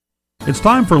It's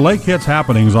time for Lake Hits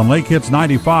Happenings on Lake Hits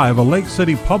 95, a Lake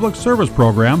City public service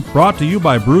program brought to you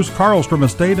by Bruce Carlstrom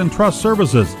Estate and Trust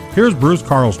Services. Here's Bruce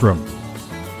Carlstrom.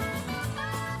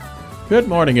 Good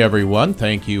morning, everyone.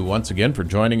 Thank you once again for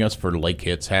joining us for Lake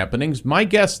Hits Happenings. My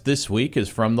guest this week is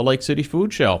from the Lake City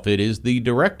Food Shelf. It is the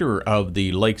director of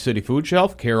the Lake City Food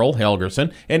Shelf, Carol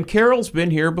Helgerson. And Carol's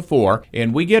been here before,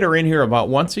 and we get her in here about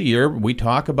once a year. We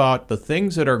talk about the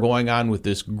things that are going on with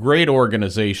this great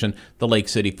organization, the Lake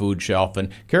City Food Shelf. And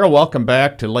Carol, welcome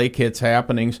back to Lake Hits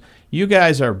Happenings. You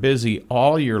guys are busy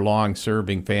all year long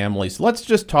serving families. Let's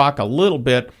just talk a little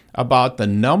bit about the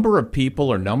number of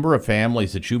people or number of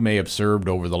families that you may have served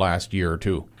over the last year or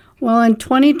two. Well, in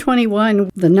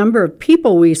 2021, the number of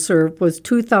people we served was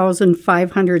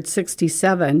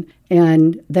 2,567,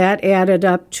 and that added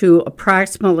up to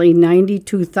approximately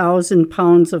 92,000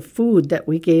 pounds of food that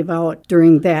we gave out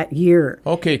during that year.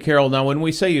 Okay, Carol, now when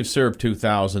we say you've served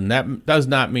 2,000, that does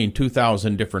not mean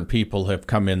 2,000 different people have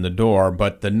come in the door,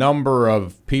 but the number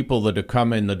of people that have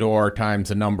come in the door times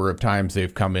the number of times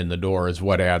they've come in the door is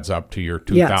what adds up to your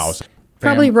 2,000. Yes.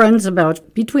 Probably runs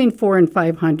about between 400 and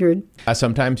 500.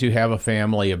 Sometimes you have a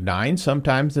family of 9,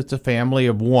 sometimes it's a family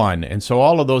of 1. And so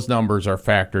all of those numbers are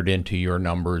factored into your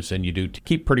numbers, and you do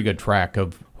keep pretty good track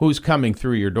of who's coming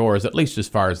through your doors, at least as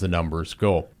far as the numbers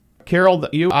go. Carol,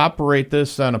 you operate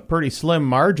this on a pretty slim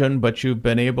margin, but you've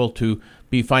been able to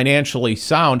be financially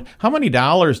sound. How many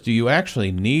dollars do you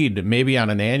actually need, maybe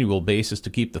on an annual basis, to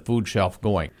keep the food shelf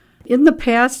going? In the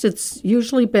past, it's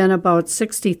usually been about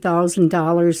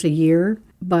 $60,000 a year,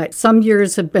 but some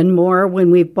years have been more when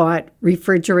we've bought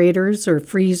refrigerators or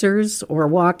freezers or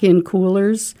walk-in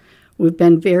coolers. We've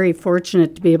been very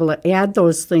fortunate to be able to add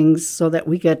those things so that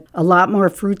we get a lot more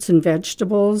fruits and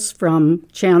vegetables from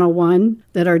Channel One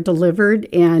that are delivered.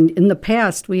 And in the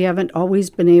past, we haven't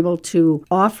always been able to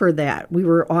offer that. We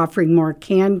were offering more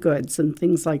canned goods and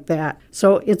things like that.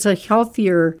 So it's a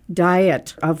healthier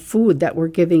diet of food that we're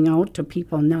giving out to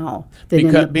people now than in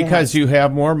the past. Because you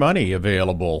have more money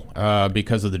available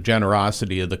because of the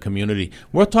generosity of the community.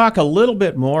 We'll talk a little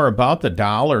bit more about the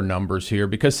dollar numbers here,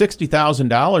 because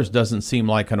 $60,000 doesn't seem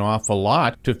like an awful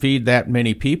lot to feed that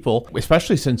many people,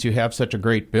 especially since you have such a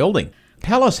great building.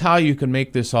 Tell us how you can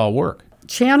make this all work.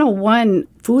 Channel One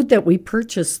food that we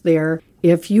purchase there,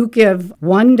 if you give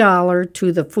 $1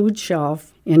 to the food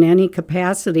shelf in any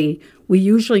capacity, we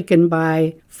usually can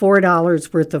buy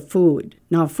 $4 worth of food.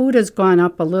 Now, food has gone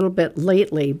up a little bit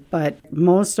lately, but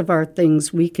most of our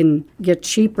things we can get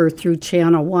cheaper through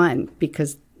Channel One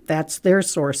because that's their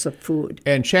source of food.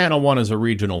 And Channel One is a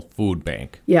regional food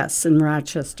bank. Yes, in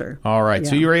Rochester. All right, yeah.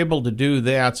 So you're able to do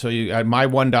that. So my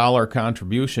 $1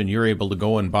 contribution, you're able to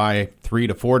go and buy $3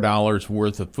 to $4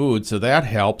 worth of food. So that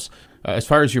helps. As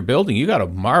far as your building, you got a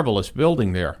marvelous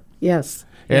building there. Yes.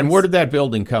 And yes. Where did that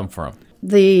building come from?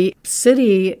 The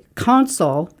city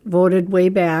council voted way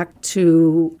back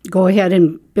to go ahead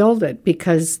and build it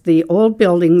because the old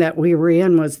building that we were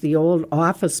in was the old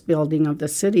office building of the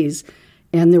city's.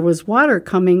 And there was water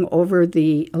coming over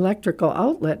the electrical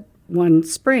outlet one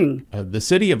spring. The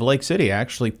city of Lake City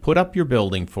actually put up your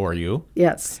building for you.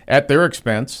 Yes. At their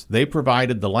expense. They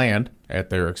provided the land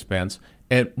at their expense.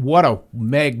 And what a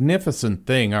magnificent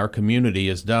thing our community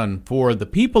has done for the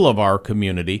people of our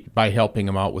community by helping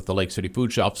them out with the Lake City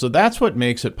Food Shelf. So that's what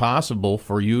makes it possible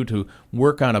for you to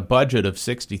work on a budget of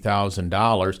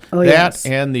 $60,000. Oh, yes.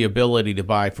 And the ability to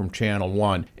buy from Channel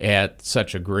One at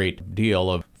such a great deal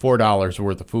of $4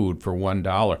 worth of food for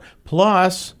 $1.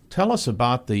 Plus, tell us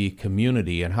about the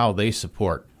community and how they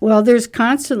support. Well, there's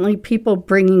constantly people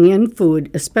bringing in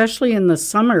food, especially in the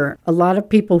summer. A lot of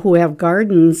people who have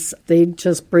gardens, they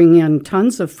just bring in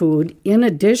tons of food in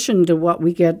addition to what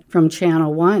we get from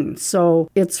Channel One. So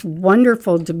it's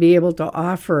wonderful to be able to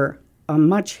offer a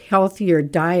much healthier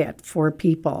diet for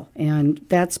people. And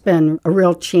that's been a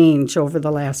real change over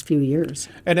the last few years.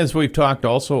 And as we've talked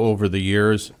also over the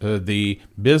years, the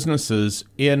businesses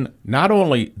in not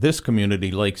only this community,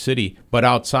 Lake City, but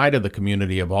outside of the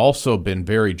community have also been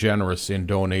very generous in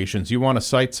donations. You want to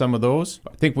cite some of those?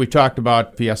 I think we talked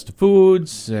about Fiesta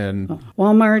Foods and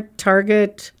Walmart,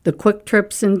 Target, the Quick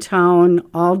Trips in town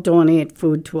all donate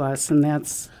food to us, and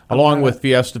that's along with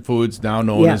Fiesta Foods, now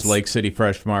known yes. as Lake City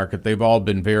Fresh Market. They've all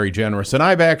been very generous. And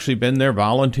I've actually been there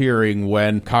volunteering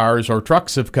when cars or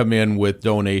trucks have come in with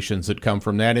donations that come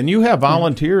from that. And you have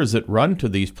volunteers that run to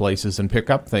these places and pick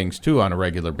up things, too, on a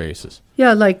regular basis.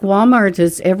 Yeah, like Walmart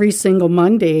is every single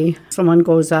Monday, someone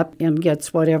goes up and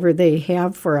gets whatever they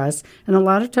have for us. And a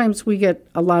lot of times we get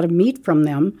a lot of meat from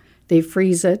them. they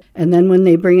freeze it, and then when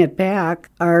they bring it back,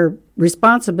 our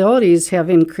responsibilities have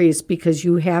increased because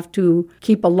you have to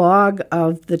keep a log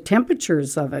of the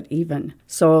temperatures of it even.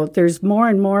 So there's more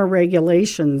and more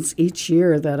regulations each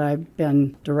year that I've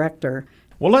been director.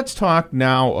 Well, let's talk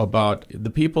now about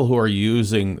the people who are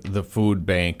using the food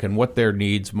bank and what their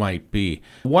needs might be.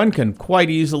 One can quite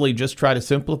easily just try to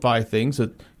simplify things,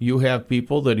 that you have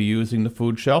people that are using the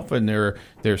food shelf and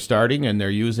they're starting and they're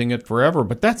using it forever,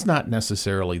 but that's not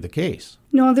necessarily the case.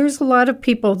 No, there's a lot of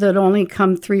people that only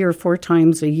come 3 or 4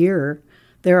 times a year.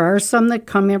 There are some that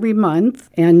come every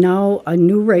month, and now a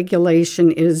new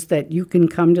regulation is that you can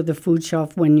come to the food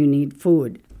shelf when you need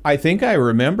food. I think I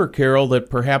remember, Carol, that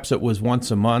perhaps it was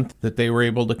once a month that they were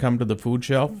able to come to the food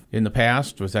shelf in the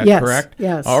past. Was that correct?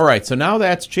 Yes. All right. So now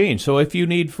that's changed. So if you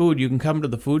need food, you can come to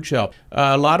the food shelf.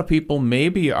 A lot of people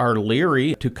maybe are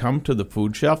leery to come to the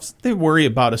food shelves. They worry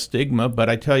about a stigma, but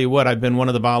I tell you what, I've been one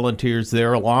of the volunteers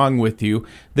there along with you.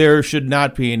 There should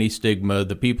not be any stigma.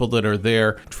 The people that are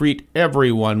there treat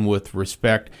everyone with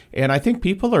respect. And I think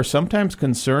people are sometimes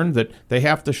concerned that they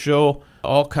have to show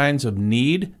all kinds of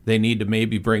need. They need to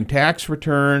maybe bring tax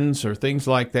returns or things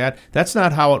like that. That's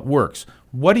not how it works.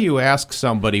 What do you ask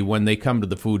somebody when they come to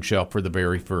the food shelf for the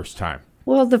very first time?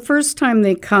 Well, the first time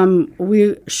they come,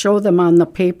 we show them on the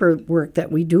paperwork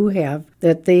that we do have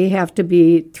that they have to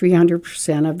be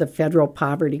 300% of the federal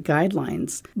poverty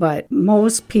guidelines. But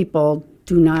most people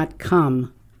do not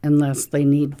come unless they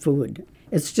need food.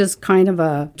 It's just kind of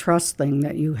a trust thing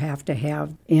that you have to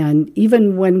have. And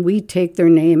even when we take their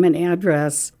name and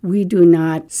address, we do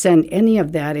not send any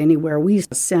of that anywhere. We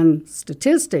send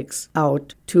statistics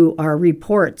out to our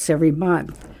reports every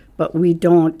month, but we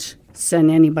don't send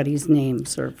anybody's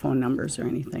names or phone numbers or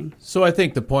anything. So I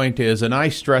think the point is, and I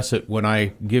stress it when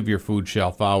I give your food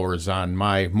shelf hours on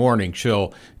my morning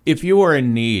show, if you are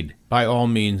in need, by all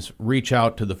means, reach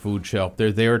out to the food shelf.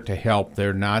 They're there to help.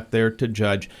 They're not there to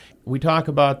judge. We talk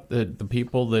about the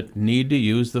people that need to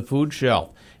use the food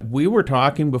shelf. We were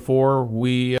talking before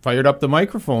we fired up the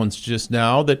microphones just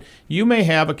now that you may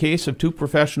have a case of 2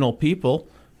 professional people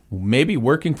maybe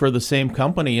working for the same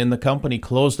company, and the company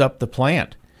closed up the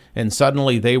plant, and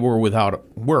suddenly they were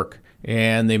without work.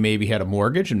 And they maybe had a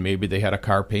mortgage, and maybe they had a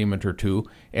car payment or 2,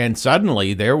 and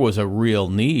suddenly there was a real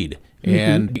need. Mm-hmm.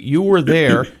 And you were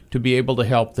there to be able to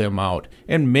help them out.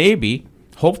 And maybe,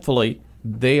 hopefully,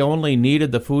 they only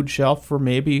needed the food shelf for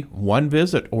maybe 1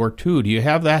 visit or 2. Do you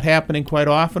have that happening quite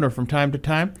often or from time to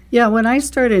time? Yeah, when I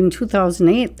started in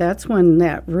 2008, that's when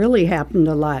that really happened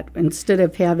a lot. Instead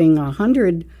of having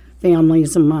 100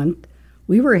 families a month,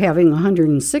 we were having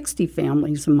 160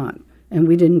 families a month, and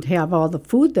we didn't have all the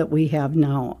food that we have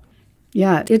now.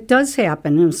 Yeah, it does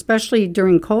happen, and especially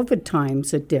during COVID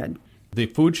times it did. The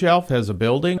food shelf has a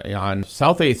building on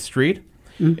South 8th Street.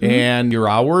 Mm-hmm. And your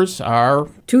hours are?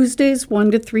 Tuesdays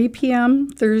 1 to 3 p.m.,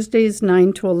 Thursdays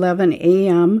 9 to 11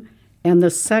 a.m., and the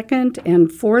second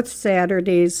and fourth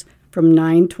Saturdays from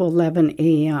 9 to 11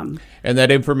 a.m. And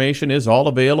that information is all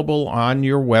available on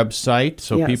your website,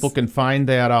 so yes, people can find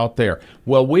that out there.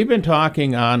 Well, we've been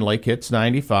talking on Lake Hits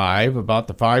 95 about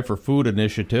the 5 for Food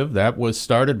initiative that was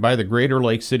started by the Greater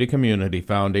Lake City Community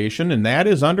Foundation, and that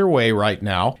is underway right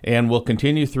now and will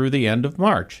continue through the end of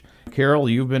March. Carol,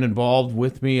 you've been involved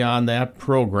with me on that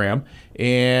program,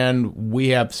 and we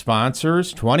have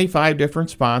sponsors, 25 different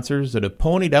sponsors that have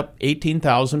ponied up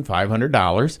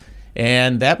 $18,500,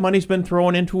 and that money's been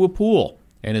thrown into a pool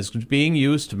and is being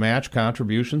used to match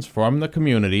contributions from the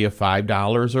community of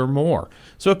 $5 or more.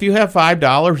 So if you have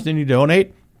 $5 and you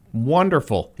donate,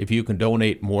 wonderful. If you can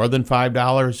donate more than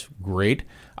 $5, great.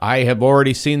 I have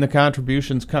already seen the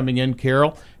contributions coming in,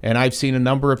 Carol, and I've seen a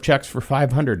number of checks for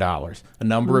 $500, a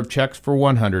number of checks for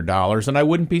 $100, and I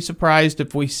wouldn't be surprised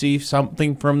if we see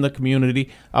something from the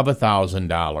community of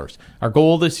 $1,000. Our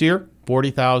goal this year,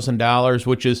 $40,000,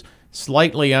 which is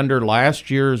slightly under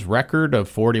last year's record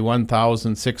of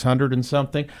 $41,600 and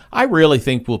something. I really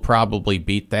think we'll probably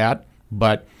beat that,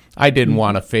 but I didn't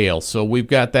want to fail, so we've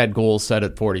got that goal set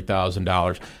at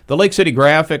 $40,000. The Lake City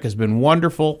Graphic has been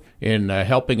wonderful in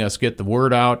helping us get the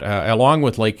word out, along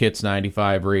with Lake Hits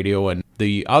 95 Radio and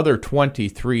the other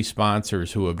 23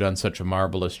 sponsors who have done such a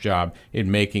marvelous job in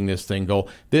making this thing go.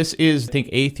 This is, I think,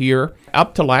 8th year.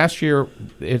 Up to last year,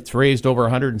 it's raised over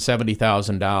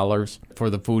 $170,000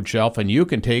 for the food shelf, and you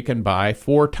can take and buy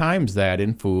 4 times that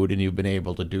in food, and you've been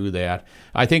able to do that.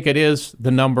 I think it is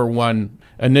the number one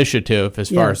initiative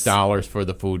as far as $5 for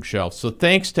the food shelf. So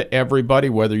thanks to everybody,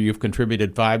 whether you've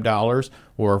contributed $5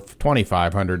 or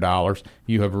 $2,500,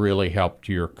 you have really helped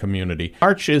your community.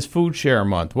 March is Food Share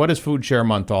Month. What is Food Share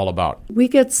Month all about? We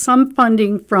get some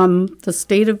funding from the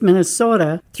state of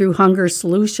Minnesota through Hunger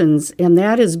Solutions, and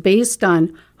that is based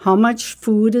on how much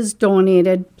food is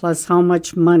donated plus how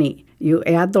much money. You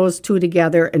add those two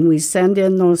together, and we send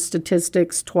in those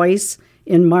statistics twice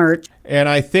in March. And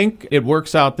I think it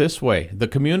works out this way. The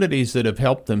communities that have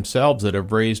helped themselves, that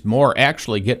have raised more,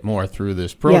 actually get more through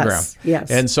this program. Yes.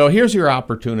 And so here's your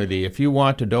opportunity. If you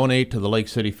want to donate to the Lake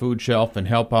City Food Shelf and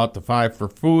help out the Five for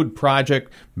Food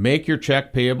project, make your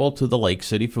check payable to the Lake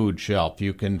City Food Shelf.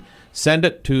 You can send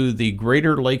it to the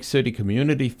Greater Lake City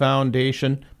Community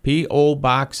Foundation, P.O.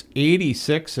 Box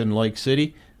 86 in Lake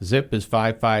City. Zip is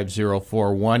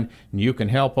 55041, and you can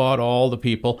help out all the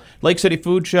people. Lake City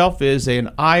Food Shelf is an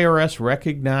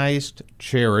IRS-recognized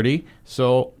charity,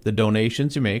 so the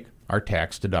donations you make are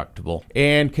tax deductible.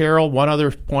 And Carol, one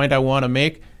other point I want to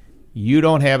make, you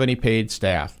don't have any paid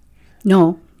staff.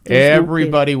 No.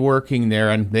 Everybody working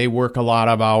there, and they work a lot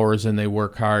of hours, and they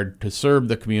work hard to serve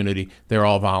the community. They're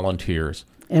all volunteers.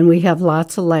 And we have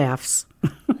lots of laughs.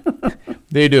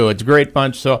 They do. It's a great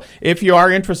bunch. So if you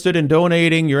are interested in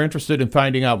donating, you're interested in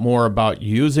finding out more about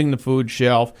using the food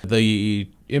shelf, the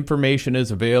information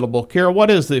is available. Carol, what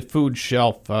is the food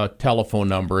shelf telephone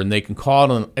number? And they can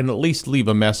call and at least leave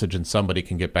a message and somebody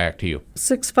can get back to you.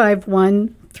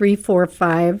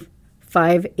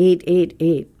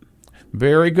 651-345-5888.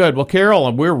 Very good. Well,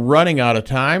 Carol, we're running out of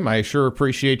time. I sure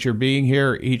appreciate your being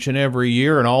here each and every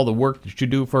year and all the work that you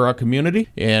do for our community.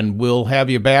 And we'll have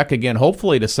you back again,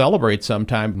 hopefully to celebrate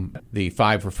sometime the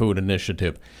Five for Food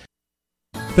initiative.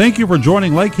 Thank you for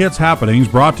joining Lake Hits Happenings,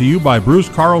 brought to you by Bruce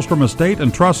Carlstrom Estate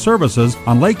and Trust Services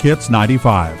on Lake Hits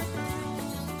 95.